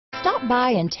Stop by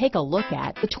and take a look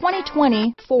at the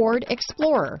 2020 Ford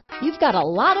Explorer. You've got a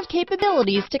lot of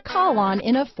capabilities to call on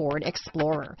in a Ford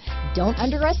Explorer. Don't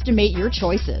underestimate your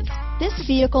choices. This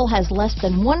vehicle has less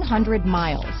than 100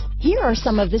 miles. Here are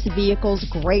some of this vehicle's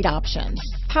great options: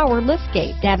 power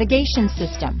liftgate, navigation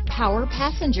system, power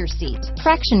passenger seat,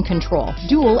 traction control,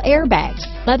 dual airbags,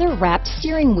 leather-wrapped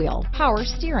steering wheel, power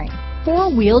steering,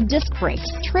 four-wheel disc brakes,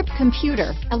 trip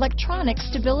computer, electronic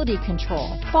stability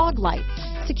control, fog lights,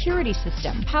 security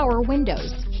system, power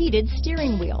windows, heated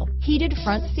steering wheel, heated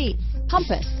front seats,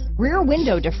 compass, rear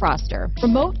window defroster,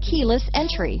 remote keyless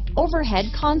entry, overhead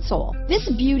console. This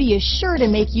beauty is sure to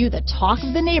make you the talk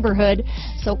of the neighborhood,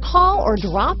 so call or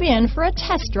drop in for a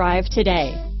test drive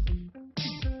today.